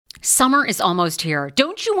Summer is almost here.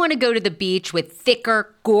 Don't you want to go to the beach with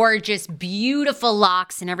thicker, gorgeous, beautiful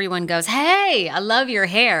locks and everyone goes, "Hey, I love your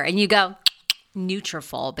hair." And you go,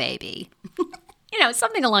 "Nutrafol, baby."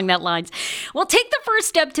 Something along that lines. Well, take the first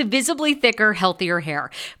step to visibly thicker, healthier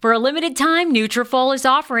hair. For a limited time, Nutrafol is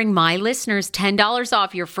offering my listeners $10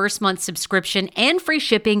 off your first month subscription and free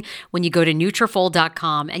shipping when you go to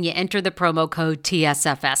Nutrafol.com and you enter the promo code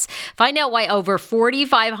TSFS. Find out why over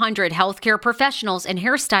 4,500 healthcare professionals and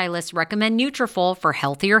hairstylists recommend Nutrafol for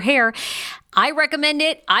healthier hair. I recommend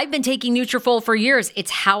it. I've been taking Nutrafol for years.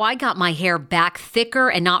 It's how I got my hair back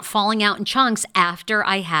thicker and not falling out in chunks after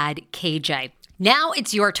I had KJ. Now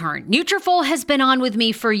it's your turn. Nutrafol has been on with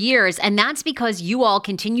me for years, and that's because you all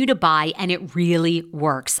continue to buy, and it really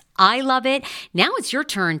works. I love it. Now it's your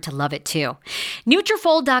turn to love it too.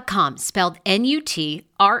 Nutrafol.com, spelled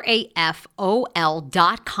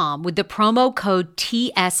Nutrafol.com with the promo code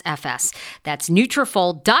TSFS. That's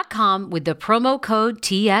Nutrafol.com with the promo code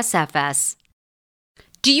TSFS.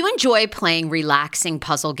 Do you enjoy playing relaxing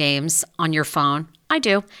puzzle games on your phone? I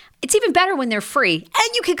do. It's even better when they're free, and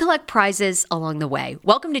you can collect prizes along the way.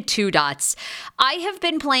 Welcome to Two Dots. I have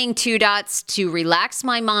been playing Two Dots to relax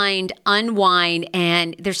my mind, unwind,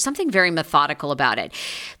 and there's something very methodical about it.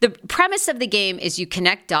 The premise of the game is you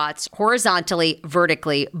connect dots horizontally,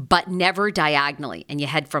 vertically, but never diagonally, and you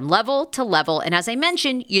head from level to level. And as I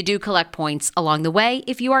mentioned, you do collect points along the way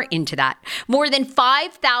if you are into that. More than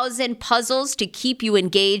 5,000 puzzles to keep you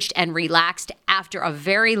engaged and relaxed after a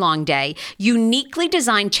very long day. Uniquely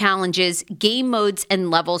designed challenges, game modes, and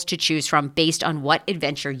levels to choose from based on what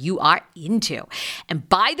adventure you are into. And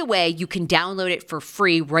by the way, you can download it for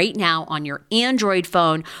free right now on your Android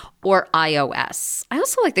phone or iOS. I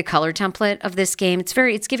also like the color template of this game.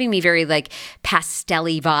 It's giving me very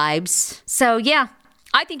pastel-y vibes. So yeah,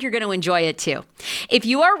 I think you're going to enjoy it too. If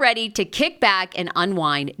you are ready to kick back and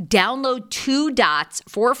unwind, download Two Dots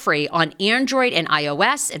for free on Android and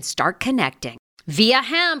iOS and start connecting. Via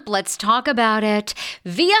Hemp, let's talk about it.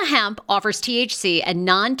 Via Hemp offers THC and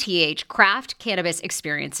non-TH craft cannabis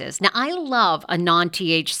experiences. Now, I love a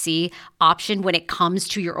non-THC option when it comes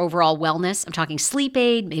to your overall wellness. I'm talking sleep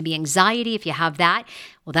aid, maybe anxiety if you have that.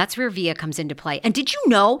 Well, that's where Via comes into play. And did you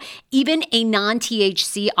know even a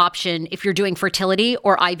non-THC option, if you're doing fertility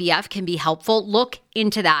or IVF, can be helpful? Look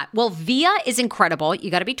into that. Well, Via is incredible.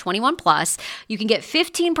 You got to be 21 plus. You can get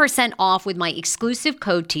 15% off with my exclusive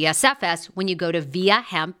code TSFS when you go to Via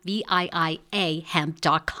Hemp, VIIA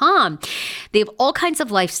hemp.com. They have all kinds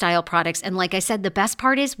of lifestyle products. And like I said, the best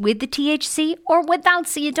part is with the THC or without,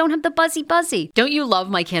 so you don't have the buzzy. Don't you love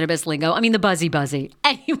my cannabis lingo? I mean, the buzzy.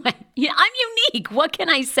 Anyway, I'm unique. What can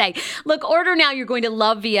I say? Look, order now. You're going to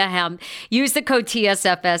love Via Hemp. Use the code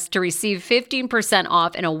TSFS to receive 15%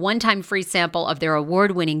 off and a one-time free sample of their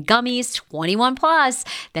award-winning gummies, 21 plus.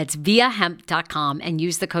 That's viahemp.com, and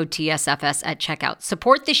use the code TSFS at checkout.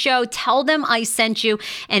 Support the show. Tell them I sent you,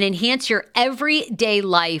 and enhance your everyday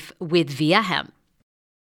life with Via Hemp.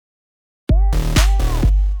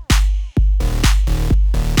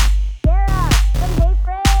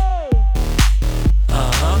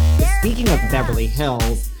 Speaking of Beverly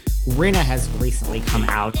Hills, Rinna has recently come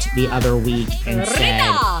out the other week and said,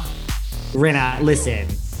 Rinna, listen,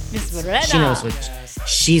 she knows what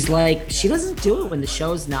she's like. She doesn't do it when the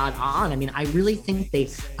show's not on. I mean, I really think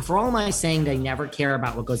for all my saying they never care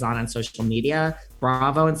about what goes on social media,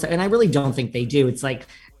 Bravo, and I really don't think they do. It's like,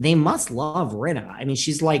 they must love Rinna. I mean,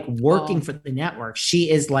 she's working for the network. She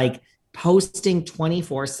is posting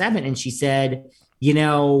 24/7. And she said,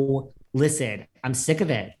 listen, I'm sick of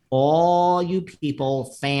it. All you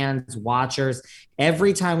people, fans, watchers,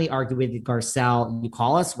 every time we argue with Garcelle, you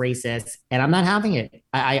call us racist, and I'm not having it.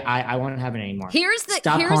 I won't have it anymore.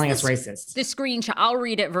 Stop calling us racist. The screenshot. I'll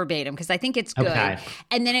read it verbatim because I think it's good. Okay.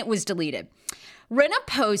 And then it was deleted. Rinna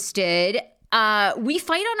posted, we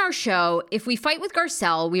fight on our show. If we fight with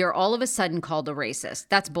Garcelle, we are all of a sudden called a racist.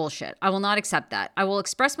 That's bullshit. I will not accept that. I will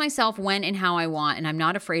express myself when and how I want, and I'm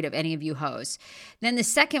not afraid of any of you hoes. Then the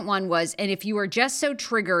second one was, and if you are just so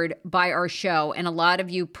triggered by our show, and a lot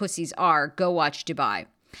of you pussies are, go watch Dubai.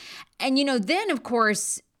 And, then, of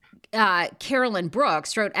course, Carolyn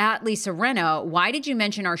Brooks wrote, at Lisa Rinna, why did you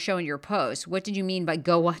mention our show in your post? What did you mean by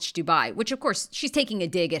go watch Dubai? Which, of course, she's taking a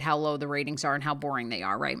dig at how low the ratings are and how boring they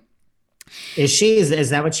are, right?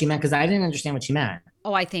 Is that what she meant? Because I didn't understand what she meant.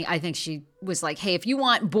 Oh, I think she was like, hey, if you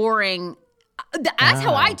want boring, that's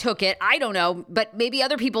how I took it. I don't know, but maybe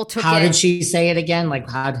other people took it. How did she say it again?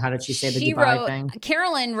 How did she say the Dubai thing?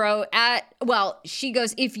 Carolyn wrote she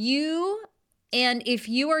goes, if you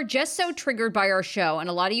are just so triggered by our show, and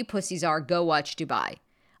a lot of you pussies are, go watch Dubai.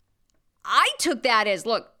 I took that as,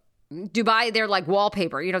 look, Dubai, they're like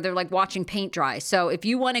wallpaper. They're like watching paint dry. So if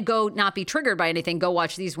you want to go not be triggered by anything, go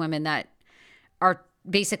watch these women that are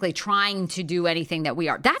basically trying to do anything that we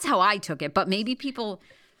are. That's how I took it. But maybe people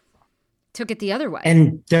took it the other way.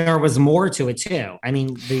 And there was more to it too. I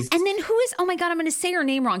mean, and then who is, oh my God, I'm going to say her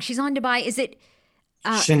name wrong. She's on Dubai. Is it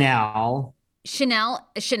Chanel? Chanel.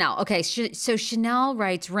 Okay. So Chanel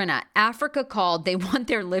writes, Rinna, Africa called. They want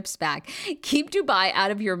their lips back. Keep Dubai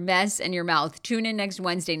out of your mess and your mouth. Tune in next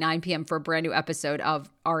Wednesday, 9 p.m. for a brand new episode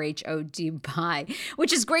of RHO Dubai,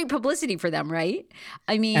 which is great publicity for them, right?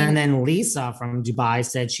 I mean. And then Lisa from Dubai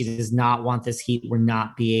said she does not want this heat. We're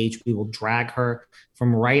not BH. We will drag her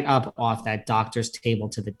from right up off that doctor's table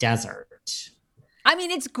to the desert. I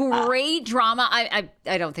mean, it's great drama. I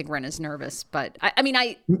don't think Rinna's nervous, but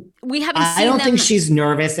we haven't seen I don't them. think she's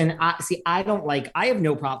nervous. And I have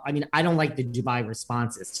no problem. I mean, I don't like the Dubai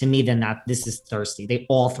responses. To me, this is thirsty. They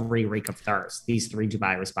all three reek of thirst, these three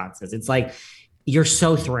Dubai responses. It's like, you're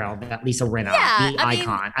so thrilled that Lisa Rinna, the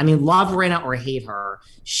icon. I mean, love Rinna or hate her,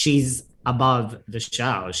 she's above the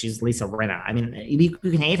show. She's Lisa Rinna. I mean, you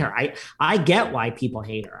can hate her. I get why people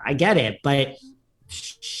hate her. I get it, but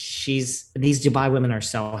these Dubai women are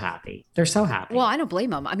so happy. They're so happy. Well, I don't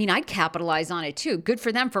blame them. I mean, I'd capitalize on it too. Good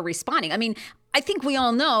for them for responding. I mean, I think we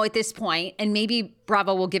all know at this point, and maybe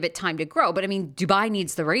Bravo will give it time to grow, but I mean, Dubai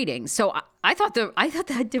needs the ratings. So I thought the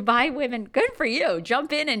Dubai women, good for you.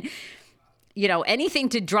 Jump in and, anything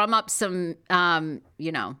to drum up some,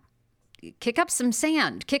 kick up some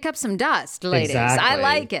sand, kick up some dust, ladies.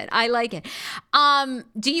 Exactly. I like it.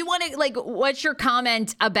 Do you want to, what's your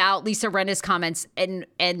comment about Lisa Rinna's comments and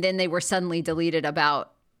then they were suddenly deleted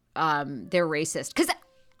about they're racist? Because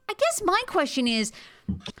I guess my question is,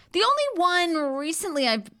 the only one recently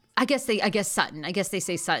I guess Sutton. I guess they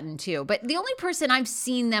say Sutton too. But the only person I've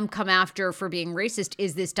seen them come after for being racist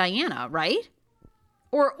is this Diana, right?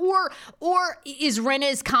 Or is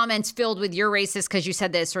Rinna's comments filled with you're racist because you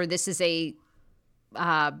said this, or this is a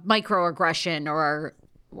microaggression, or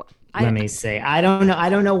let me see. I don't know. I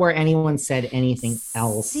don't know where anyone said anything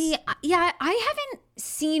else. See, yeah, I haven't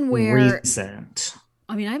seen where recent.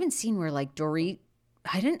 I mean, I haven't seen where Dorit.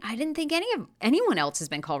 I didn't think anyone else has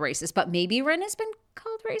been called racist, but maybe Rinna's been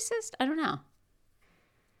called racist. I don't know.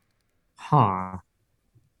 Huh.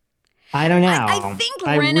 I don't know. I think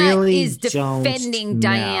Rinna is defending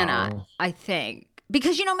Diana, I think.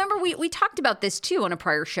 Because, remember, we talked about this, too, on a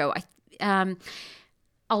prior show. A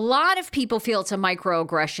lot of people feel it's a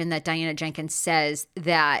microaggression that Diana Jenkins says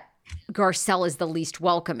that Garcelle is the least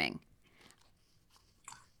welcoming.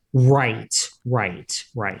 Right.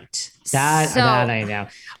 That I know.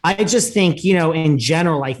 I just think, in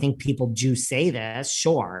general, I think people do say this.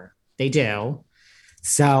 Sure, they do.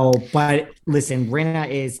 So, but listen, Rinna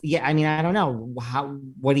is, I mean, I don't know.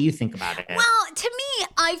 What do you think about it? Well, to me,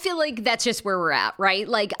 I feel like that's just where we're at, right?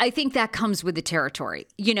 I think that comes with the territory,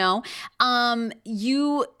 it's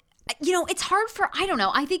hard for, I don't know.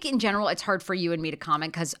 I think in general, it's hard for you and me to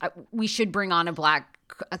comment because we should bring on a Black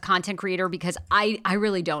content creator because I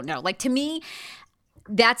really don't know. To me,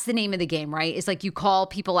 that's the name of the game, right? It's you call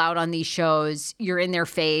people out on these shows, you're in their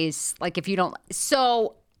face. If you don't,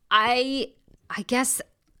 so I guess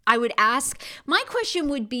I would ask, my question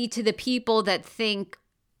would be to the people that think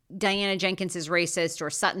Diana Jenkins is racist or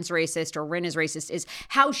Sutton's racist or Rinna's racist is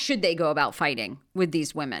how should they go about fighting with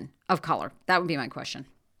these women of color? That would be my question.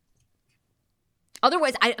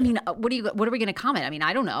 Otherwise, I mean, what are we going to comment? I mean,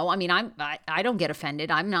 I don't know. I mean, I don't get offended.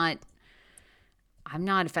 I'm not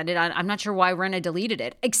offended. I'm not sure why Rinna deleted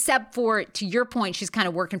it, except for, to your point, she's kind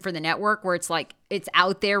of working for the network where it's it's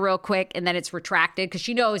out there real quick and then it's retracted because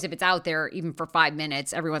she knows if it's out there even for 5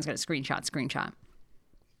 minutes, everyone's going to screenshot.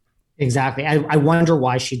 Exactly. I wonder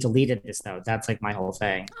why she deleted this though. That's my whole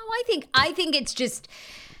thing. Oh, I think it's just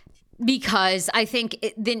because I think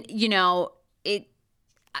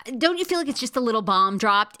don't you feel like it's just a little bomb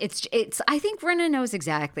dropped? It's I think Rinna knows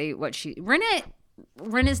exactly what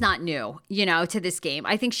Rinna's not new, to this game.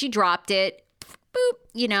 I think she dropped it,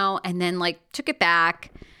 boop, and then took it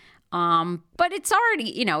back. But it's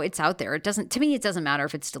already, it's out there. To me, it doesn't matter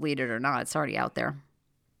if it's deleted or not. It's already out there.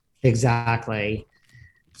 Exactly.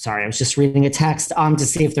 Sorry, I was just reading a text to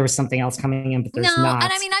see if there was something else coming in, but there's not.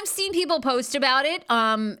 And I mean, I've seen people post about it.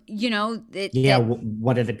 What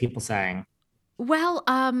are the people saying? Well,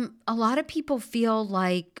 a lot of people feel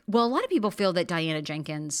that Diana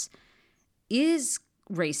Jenkins is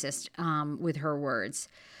racist with her words.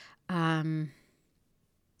 I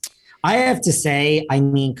have to say, I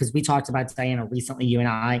mean, because we talked about Diana recently, you and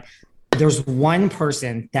I, there's one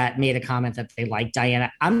person that made a comment that they like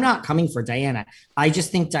Diana. I'm not coming for Diana. I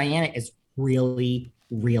just think Diana is really,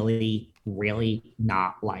 really, really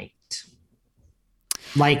not liked.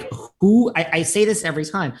 Like, who, I say this every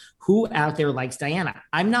time, who out there likes Diana?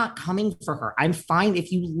 I'm not coming for her. I'm fine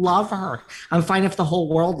if you love her. I'm fine if the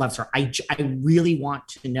whole world loves her. I really want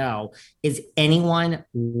to know, is anyone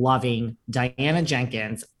loving Diana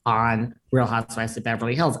Jenkins on Real Housewives of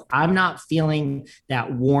Beverly Hills? I'm not feeling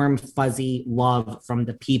that warm, fuzzy love from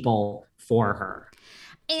the people for her.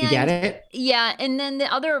 You get it? Yeah. And then the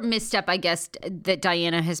other misstep, I guess, that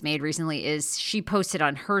Diana has made recently is she posted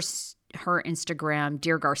on her Instagram,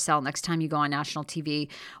 "Dear Garcelle, next time you go on national TV,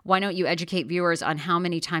 why don't you educate viewers on how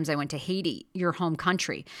many times I went to Haiti, your home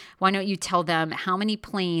country? Why don't you tell them how many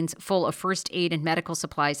planes full of first aid and medical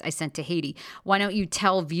supplies I sent to Haiti? Why don't you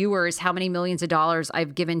tell viewers how many millions of dollars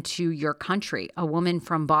I've given to your country? A woman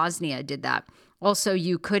from Bosnia did that. Also,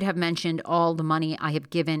 you could have mentioned all the money I have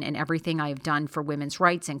given and everything I have done for women's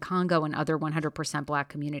rights in Congo and other 100% Black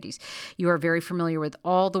communities. You are very familiar with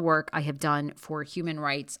all the work I have done for human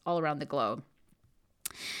rights all around the globe."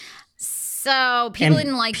 So people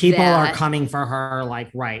didn't like people that. People are coming for her, like,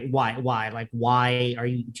 right, why? Like, why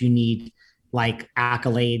do you need, like,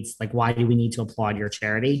 accolades? Like, why do we need to applaud your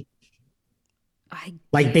charity?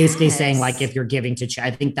 Like, basically saying, like, if you're giving to I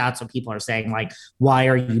think that's what people are saying. Like, why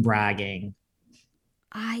are you bragging?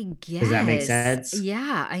 I guess. Does that make sense?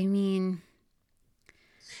 Yeah, I mean,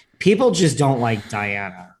 people just don't like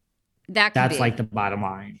Diana. That's like the bottom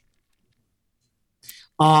line.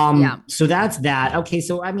 Yeah. So that's that. Okay.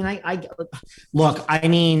 So, I mean, I look, I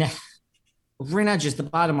mean, Rinna, just the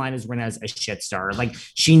bottom line is Rinna's a shit star. Like,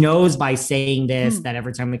 she knows by saying this that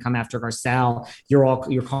every time we come after Garcelle,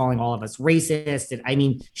 you're calling all of us racist. And I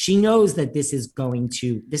mean, she knows that this is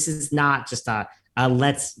not just a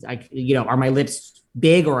let's, like, are my lips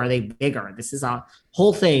big or are they bigger? This is a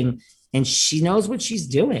whole thing, and she knows what she's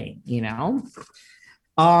doing.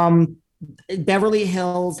 Beverly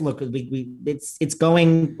Hills, look, it's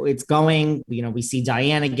going. We see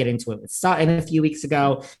Diana get into it with Sutton a few weeks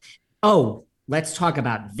ago. Oh, let's talk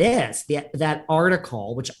about this. That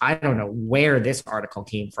article, which I don't know where this article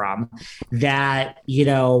came from, that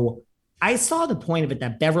I saw the point of it,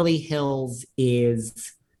 that Beverly Hills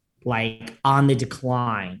is, like, on the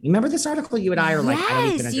decline. You remember this article? You and I are like, I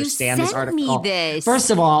don't even understand this article. Me this.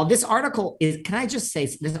 First of all, this article can I just say,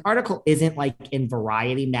 this article isn't, like, in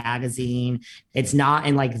Variety magazine. It's not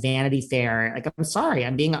in, like, Vanity Fair. Like, I'm sorry,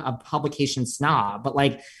 I'm being a publication snob, but,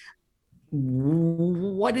 like,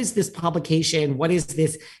 what is this publication? What is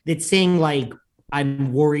this that's saying, like,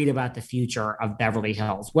 I'm worried about the future of Beverly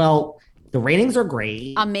Hills? Well, the ratings are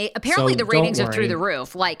great. Apparently, the ratings are through the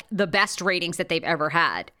roof, like the best ratings that they've ever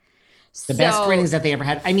had. The best ratings that they ever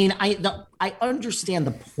had. I mean, I understand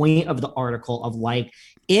the point of the article of, like,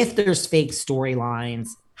 if there's fake storylines,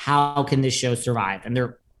 how can this show survive? And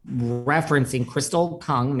they're referencing Crystal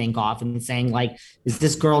Kung Minkoff and saying, like, is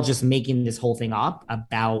this girl just making this whole thing up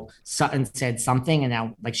about Sutton said something and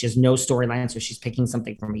now, like, she has no storyline, so she's picking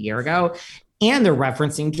something from a year ago. And they're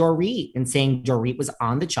referencing Dorit and saying Dorit was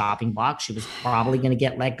on the chopping block. She was probably going to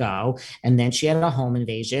get let go. And then she had a home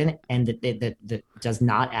invasion, and that does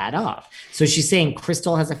not add up. So she's saying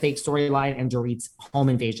Crystal has a fake storyline and Dorit's home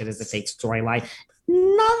invasion is a fake storyline.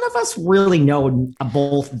 None of us really know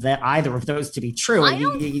either of those to be true. I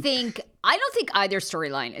don't think either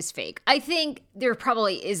storyline is fake. I think there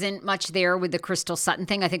probably isn't much there with the Crystal Sutton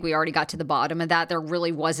thing. I think we already got to the bottom of that. There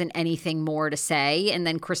really wasn't anything more to say. And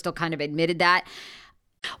then Crystal kind of admitted that.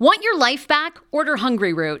 Want your life back? Order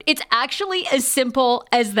Hungry Root. It's actually as simple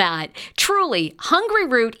as that. Truly, Hungry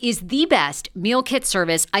Root is the best meal kit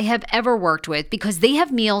service I have ever worked with, because they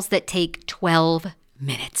have meals that take 12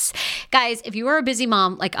 minutes. Guys, if you are a busy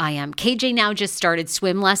mom like I am, KJ now just started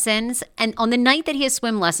swim lessons. And on the night that he has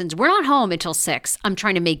swim lessons, we're not home until 6. I'm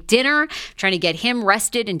trying to make dinner, trying to get him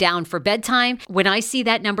rested and down for bedtime. When I see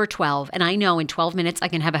that number 12, and I know in 12 minutes I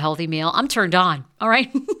can have a healthy meal, I'm turned on. All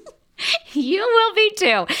right. You will be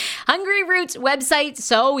too. Hungry Root's website,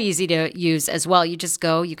 so easy to use as well. You just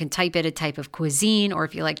go, you can type in a type of cuisine, or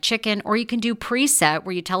if you like chicken, or you can do preset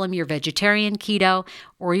where you tell them you're vegetarian, keto,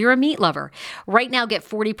 or you're a meat lover. Right now, get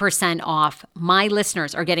 40% off. My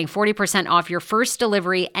listeners are getting 40% off your first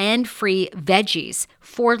delivery and free veggies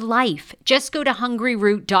for life. Just go to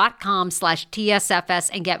hungryroot.com/TSFS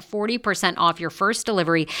and get 40% off your first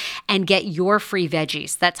delivery and get your free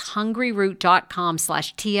veggies. That's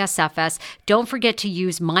hungryroot.com/TSFS. Don't forget to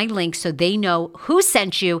use my link so they know who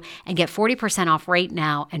sent you, and get 40% off right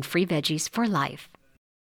now and free veggies for life.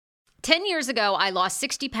 10 years ago, I lost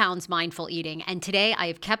 60 pounds mindful eating, and today I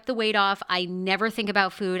have kept the weight off. I never think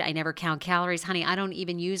about food. I never count calories. Honey, I don't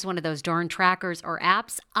even use one of those darn trackers or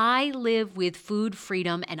apps. I live with food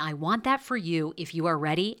freedom, and I want that for you if you are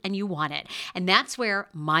ready and you want it. And that's where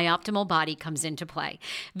My Optimal Body comes into play.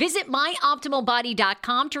 Visit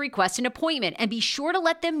myoptimalbody.com to request an appointment, and be sure to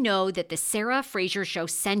let them know that the Sarah Fraser Show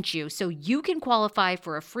sent you so you can qualify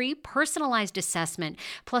for a free personalized assessment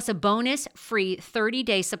plus a bonus free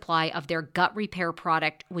 30-day supply of their gut repair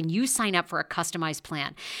product when you sign up for a customized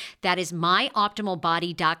plan. That is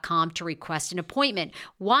myoptimalbody.com to request an appointment.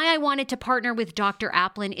 Why I wanted to partner with Dr.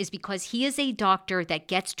 Applin is because he is a doctor that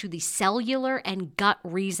gets to the cellular and gut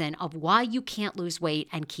reason of why you can't lose weight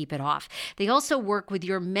and keep it off. They also work with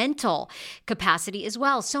your mental capacity as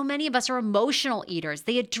well. So many of us are emotional eaters.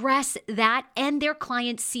 They address that, and their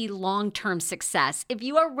clients see long-term success. If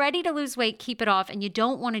you are ready to lose weight, keep it off, and you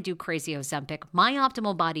don't want to do crazy Ozempic,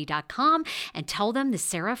 myoptimalbody.com, and tell them the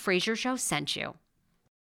Sarah Fraser Show sent you.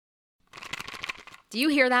 Do you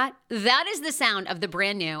hear that? That is the sound of the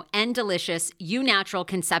brand new and delicious Eu Natural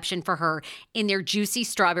Conception for Her in their juicy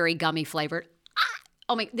strawberry gummy flavored.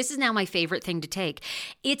 Oh my, this is now my favorite thing to take.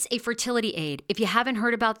 It's a fertility aid. If you haven't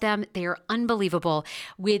heard about them, they are unbelievable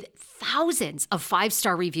with thousands of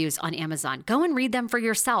 5-star reviews on Amazon. Go and read them for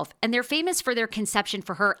yourself. And they're famous for their Conception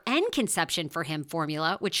for Her and Conception for Him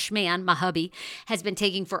formula, which Schman, my hubby, has been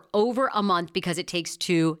taking for over a month because it takes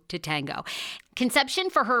two to tango. Conception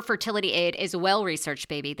for Her fertility aid is well-researched,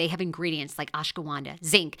 baby. They have ingredients like ashwagandha,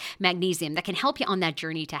 zinc, magnesium that can help you on that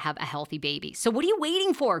journey to have a healthy baby. So what are you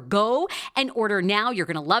waiting for? Go and order now. You're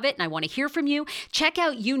going to love it, and I want to hear from you. Check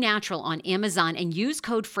out Eu Natural on Amazon and use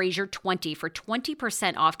code Fraser20 for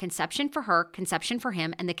 20% off Conception for Her, Conception for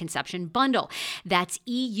Him, and the Conception Bundle. That's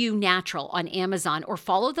EU Natural on Amazon, or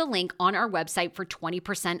follow the link on our website for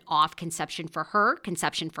 20% off Conception for Her,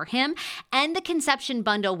 Conception for Him, and the Conception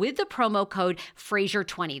Bundle with the promo code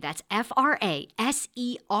Fraser20. That's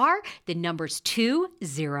Fraser, the numbers 20.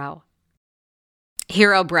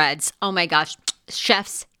 Hero breads. Oh my gosh.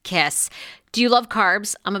 Chef's kiss. Do you love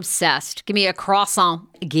carbs? I'm obsessed. Give me a croissant.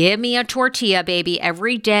 Give me a tortilla, baby,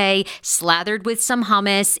 every day, slathered with some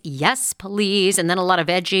hummus. Yes, please. And then a lot of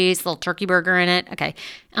veggies, a little turkey burger in it. Okay.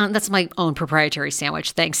 That's my own proprietary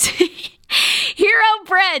sandwich. Thanks. Hero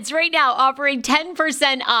breads right now offering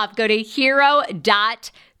 10% off. Go to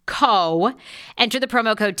hero.co. Enter the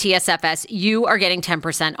promo code TSFS. You are getting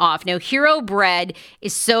 10% off. Now, Hero bread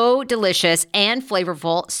is so delicious and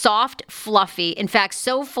flavorful, soft, fluffy. In fact,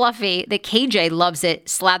 so fluffy that KJ loves it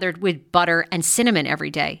slathered with butter and cinnamon every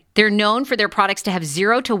day. They're known for their products to have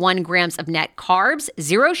 0 to 1 grams of net carbs,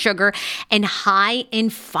 0 sugar, and high in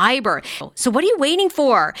fiber. So what are you waiting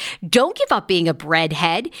for? Don't give up being a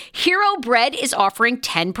breadhead. Hero Bread is offering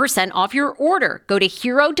 10% off your order. Go to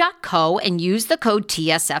hero.co and use the code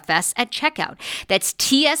TSFS at checkout. That's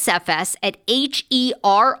TSFS at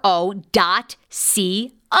HERO.CO.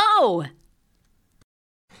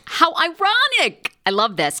 How ironic. I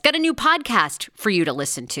love this. Got a new podcast for you to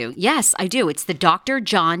listen to. Yes, I do. It's the Dr.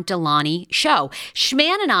 John Delaney Show.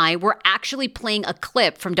 Schman and I were actually playing a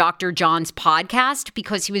clip from Dr. John's podcast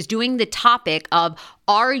because he was doing the topic of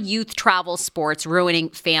are youth travel sports ruining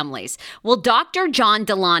families? Well, Dr. John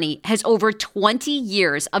Delaney has over 20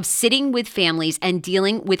 years of sitting with families and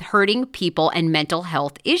dealing with hurting people and mental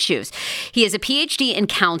health issues. He has a PhD in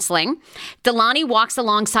counseling. Delaney walks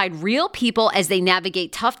alongside real people as they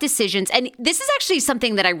navigate tough decisions. And this is actually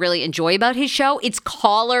something that I really enjoy about his show. It's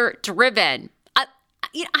caller driven.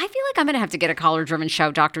 I feel like I'm going to have to get a caller-driven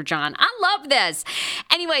show, Dr. John. I love this.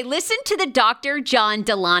 Anyway, listen to the Dr. John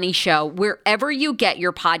Delaney Show wherever you get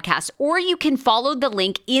your podcast, or you can follow the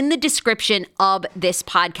link in the description of this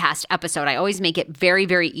podcast episode. I always make it very,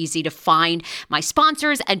 very easy to find my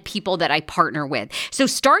sponsors and people that I partner with. So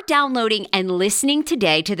start downloading and listening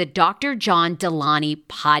today to the Dr. John Delaney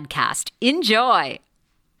podcast. Enjoy.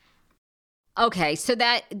 Okay, so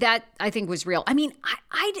that I think was real. I mean,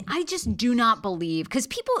 I just do not believe, because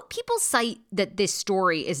people cite that this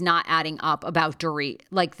story is not adding up about Dorit,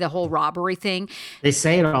 like the whole robbery thing. They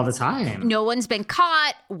say it all the time. No one's been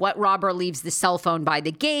caught. What robber leaves the cell phone by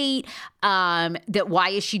the gate? That why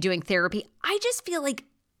is she doing therapy? I just feel like,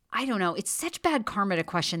 I don't know. It's such bad karma to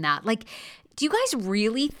question that. Like, do you guys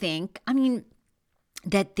really think, I mean,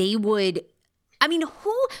 that they would... I mean,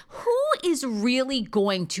 who is really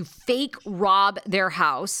going to fake rob their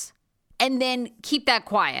house and then keep that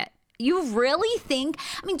quiet? You really think?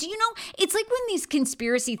 I mean, do you know? It's like when these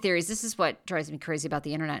conspiracy theories, this is what drives me crazy about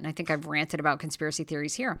the internet, and I think I've ranted about conspiracy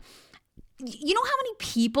theories here. You know how many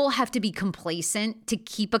people have to be complacent to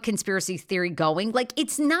keep a conspiracy theory going? Like,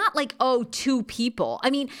 it's not like, oh, 2 people. I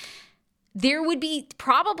mean, there would be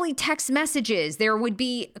probably text messages. There would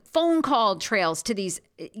be phone call trails to these.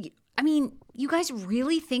 I mean, you guys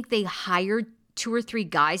really think they hired 2 or 3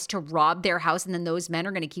 guys to rob their house and then those men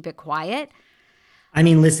are going to keep it quiet? I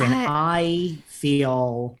mean, listen, I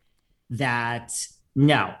feel that,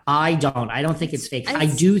 no, I don't. I don't think it's fake. I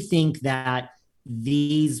do think that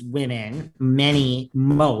these women,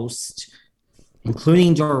 most,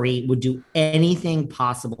 including Dorit, would do anything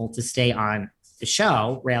possible to stay on the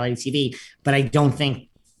show, reality TV, but I don't think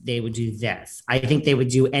they would do this. I think they would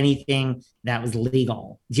do anything that was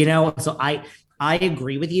legal, So I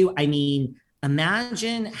agree with you. I mean,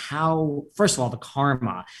 imagine how, first of all, the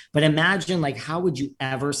karma, but imagine like, how would you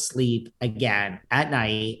ever sleep again at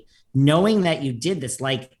night knowing that you did this?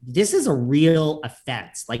 Like, this is a real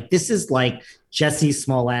offense. Like, this is like Jussie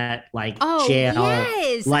Smollett, like jail.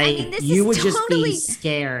 Yes. Like, I mean, you would just be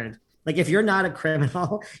scared. Like, if you're not a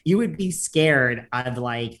criminal, you would be scared of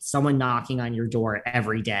like someone knocking on your door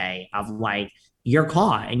every day of like, you're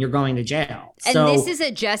caught and you're going to jail. And this is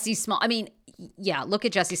a Jussie Smollett. I mean, yeah, look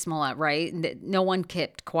at Jussie Smollett, right? No one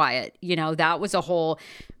kept quiet. That was a whole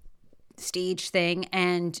stage thing,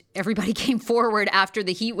 and everybody came forward after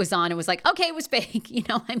the heat was on and was like, okay, it was fake.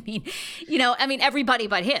 I mean, everybody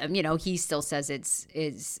but him. He still says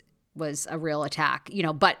was a real attack.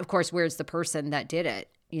 But of course, where's the person that did it?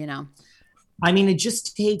 I mean, it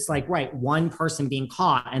just takes like, one person being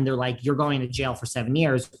caught and they're like, you're going to jail for 7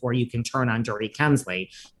 years, or you can turn on Dorit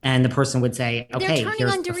Kemsley. And the person would say, okay,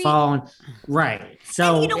 here's the phone. Right.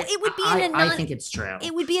 So and, it would be I think it's true.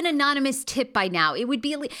 It would be an anonymous tip by now. It would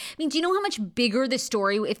be, do you know how much bigger the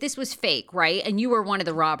story, if this was fake, right? And you were one of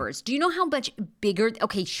the robbers, do you know how much bigger?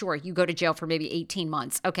 Okay, sure. You go to jail for maybe 18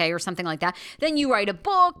 months. Okay. Or something like that. Then you write a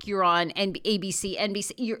book, you're on ABC,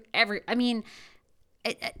 NBC,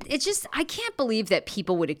 it's just, I can't believe that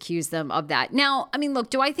people would accuse them of that. Now, I mean, look,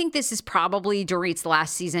 do I think this is probably Dorit's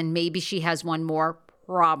last season? Maybe she has one more,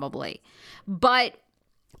 probably. But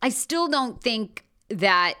I still don't think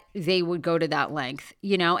that they would go to that length,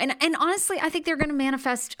 And honestly, I think they're going to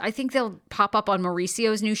manifest. I think they'll pop up on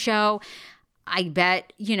Mauricio's new show. I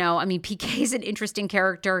bet, PK is an interesting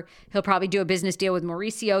character. He'll probably do a business deal with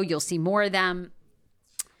Mauricio. You'll see more of them.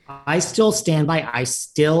 I still stand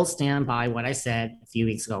by what I said a few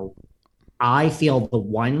weeks ago. I feel the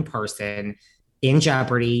one person in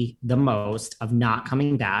jeopardy the most of not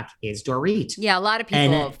coming back is Dorit. Yeah, a lot of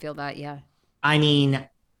people feel that, yeah. I mean,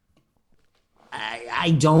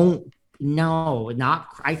 I don't know.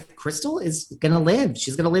 Crystal is going to live.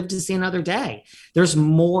 She's going to live to see another day. There's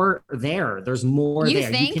more there. There's more you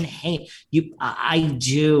there. Think? You can hate. I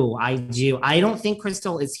do. I don't think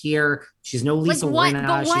Crystal is here. She's no Lisa Rinna.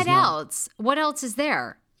 But what else? What else is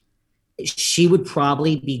there? She would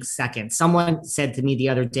probably be second. Someone said to me the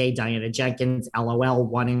other day, Diana Jenkins, LOL,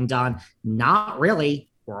 one and done. Not really.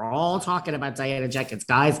 We're all talking about Diana Jenkins.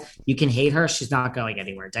 Guys, you can hate her. She's not going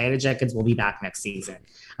anywhere. Diana Jenkins will be back next season.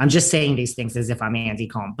 I'm just saying these things as if I'm Andy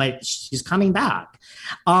Cohen, but she's coming back.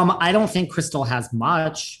 I don't think Crystal has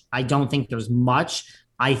much. I don't think there's much.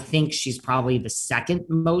 I think she's probably the second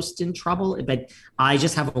most in trouble, but I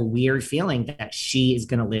just have a weird feeling that she is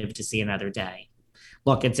going to live to see another day.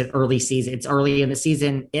 Look, it's an early season. It's early in the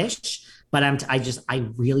season-ish, but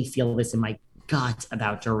I really feel this in my gut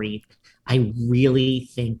about Dorit. I really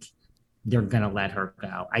think they're going to let her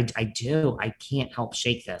go. I do. I can't help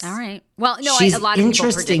shake this. All right. Well, no, she's a lot of people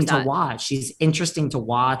interesting predict to watch. She's interesting to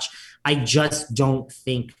watch. I just don't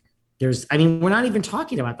think we're not even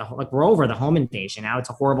talking about we're over the home invasion. Now it's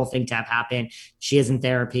a horrible thing to have happen. She is in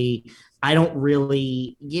therapy. I don't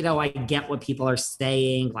really, I get what people are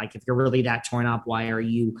saying. Like, if you're really that torn up, why are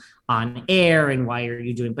you on air and why are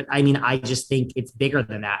you doing? But I mean, I just think it's bigger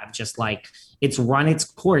than that. Of just like, it's run its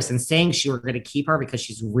course, and saying she were going to keep her because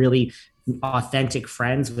she's really authentic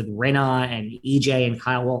friends with Rinna and EJ and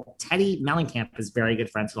Kyle. Well, Teddy Mellencamp is very good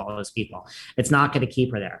friends with all those people. It's not going to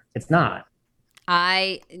keep her there. It's not.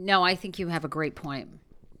 I think you have a great point.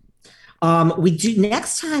 We do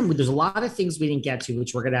next time. There's a lot of things we didn't get to,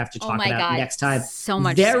 which we're going to have to talk about next time. So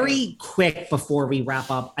much. Very quick before we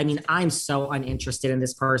wrap up. I mean, I'm so uninterested in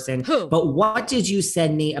this person. Who? But what did you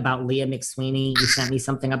send me about Leah McSweeney? You sent me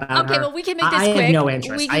something about her. Okay, well, we can make this quick. I have no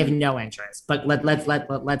interest. I have no interest. But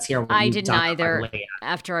let's hear what I you didn't either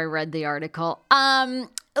after I read the article.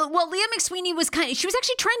 Well, Leah McSweeney she was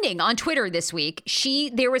actually trending on Twitter this week.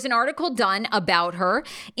 There was an article done about her,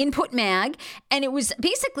 Input Mag, and it was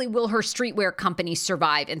basically, will her streetwear company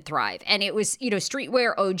survive and thrive? And it was,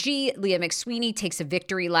 streetwear OG, Leah McSweeney takes a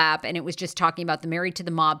victory lap, and it was just talking about the Married to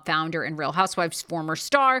the Mob founder and Real Housewives former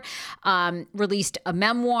star, released a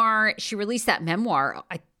memoir. She released that memoir,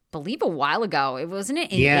 I believe, a while ago. Wasn't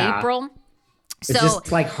it in April? It's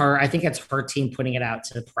just like her. I think it's her team putting it out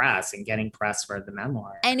to the press and getting press for the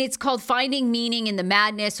memoir. And it's called Finding Meaning in the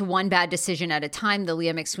Madness, One Bad Decision at a Time, the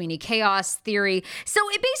Leah McSweeney Chaos Theory. So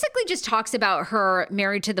it basically just talks about her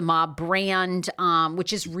Married to the Mob brand,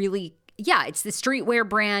 which is really, it's the streetwear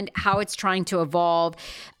brand, how it's trying to evolve.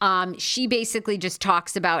 She basically just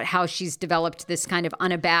talks about how she's developed this kind of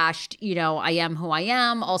unabashed, I am who I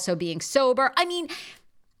am, also being sober. I mean,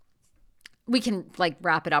 we can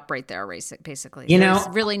wrap it up right there, basically. There's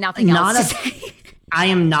really nothing else to say. I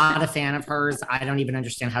am not a fan of hers. I don't even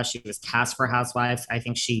understand how she was cast for Housewives. I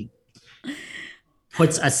think she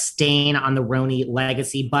puts a stain on the Roni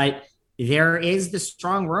legacy, but there is the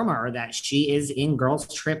strong rumor that she is in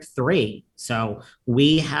Girls Trip 3. So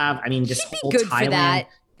we have, this whole Thailand. For that.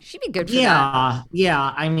 She'd be good for that.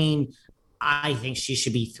 Yeah. I think she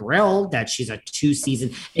should be thrilled that she's a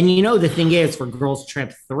 2-season. And the thing is, for Girls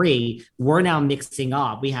Trip 3, we're now mixing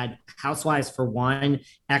up. We had Housewives for 1,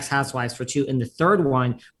 ex-Housewives for 2. And the third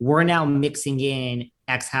one, we're now mixing in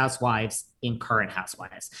ex-Housewives in current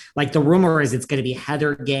Housewives. The rumor is it's going to be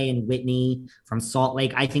Heather Gay and Whitney from Salt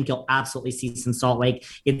Lake. I think you'll absolutely see some Salt Lake.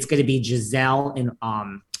 It's going to be Giselle and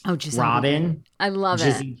Giselle. Robin. I love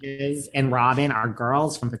Jizzy it. Jiz and Robin, our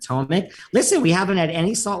girls from Potomac. Listen, we haven't had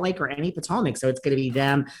any Salt Lake or any Potomac, so it's going to be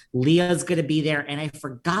them. Leah's going to be there. And I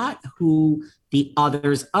forgot who the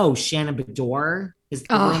others. Shannon Bedore is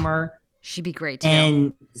the rumor. She'd be great too.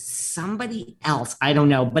 And somebody else, I don't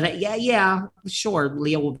know. But sure.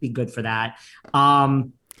 Leah will be good for that.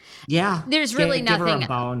 There's really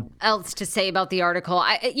nothing else to say about the article.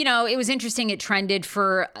 It was interesting. It trended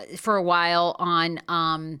for a while on,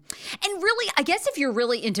 and really, I guess if you're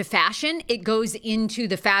really into fashion, it goes into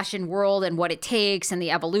the fashion world and what it takes and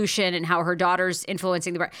the evolution and how her daughter's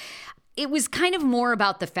influencing the brand. It was kind of more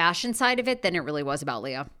about the fashion side of it than it really was about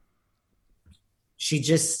Leah. She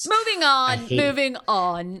just moving on.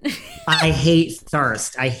 I hate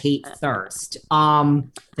thirst. The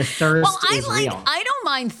thirst is real. I don't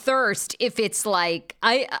mind thirst if it's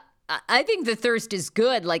I think the thirst is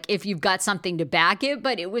good. If you've got something to back it,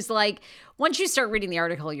 but it was once you start reading the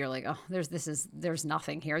article, you're like, oh, there's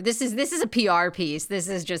nothing here. This is a PR piece. This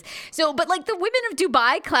is just so. But the women of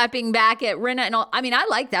Dubai clapping back at Rinna and all. I mean, I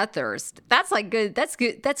like that thirst. That's good. That's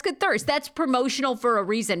good. That's good thirst. That's promotional for a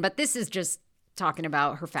reason. But this is just talking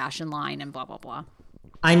about her fashion line and blah, blah, blah.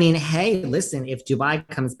 Hey, listen, if Dubai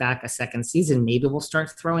comes back a second season, maybe we'll start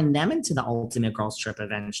throwing them into the ultimate girls trip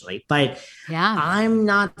eventually. But I'm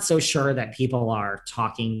not so sure that people are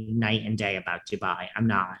talking night and day about Dubai. I'm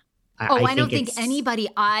not. I don't think anybody.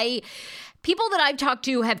 People that I've talked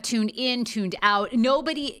to have tuned in, tuned out.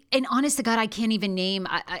 Nobody, and honest to God, I can't even name.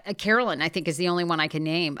 Carolyn, I think, is the only one I can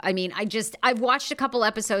name. I mean, I've watched a couple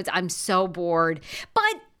episodes. I'm so bored.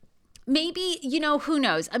 But maybe, who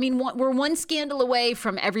knows? I mean, we're one scandal away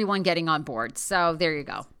from everyone getting on board. So there you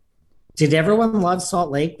go. Did everyone love Salt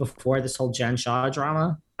Lake before this whole Jen Shaw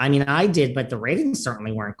drama? I mean, I did, but the ratings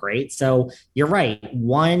certainly weren't great. So you're right.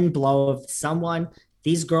 One blow of someone.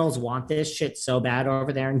 These girls want this shit so bad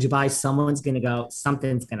over there in Dubai. Something's going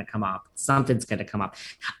to come up.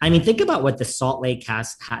 I mean, think about what the Salt Lake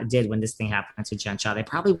cast did when this thing happened to Jen Shaw. They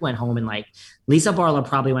probably went home and Lisa Barlow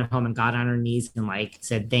probably went home and got on her knees and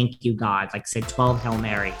said, thank you, God. Said 12 Hail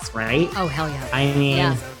Marys, right? Oh, hell yeah. I mean.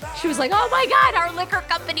 Yeah. She was like, oh my God, our liquor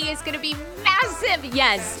company is going to be massive.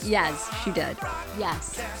 Yes, she did.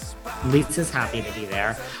 Yes. Lisa's happy to be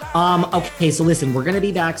there. Okay, so listen, we're going to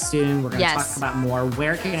be back soon. We're going to talk about more.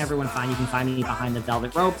 Where can everyone find you? You can find me Behind the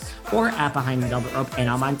Velvet Rope or at Behind the Velvet Rope, and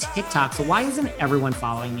I'm on TikTok. So why isn't everyone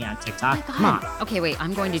following me on TikTok? Oh Come on. Okay, wait,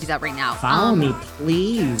 I'm going to do that right now. Follow me,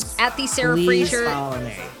 please. At the Sarah Fraser follow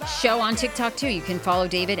me. Show on TikTok too. You can follow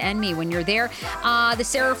David and me when you're there. The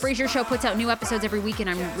Sarah Fraser Show puts out new episodes every week, and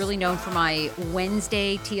I'm really known for my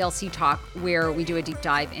Wednesday TLC talk, where we do a deep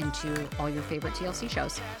dive into all your favorite TLC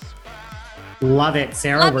shows. Love it,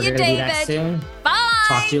 Sarah. Love we're you, going to do that soon. Bye.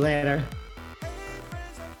 Talk to you later.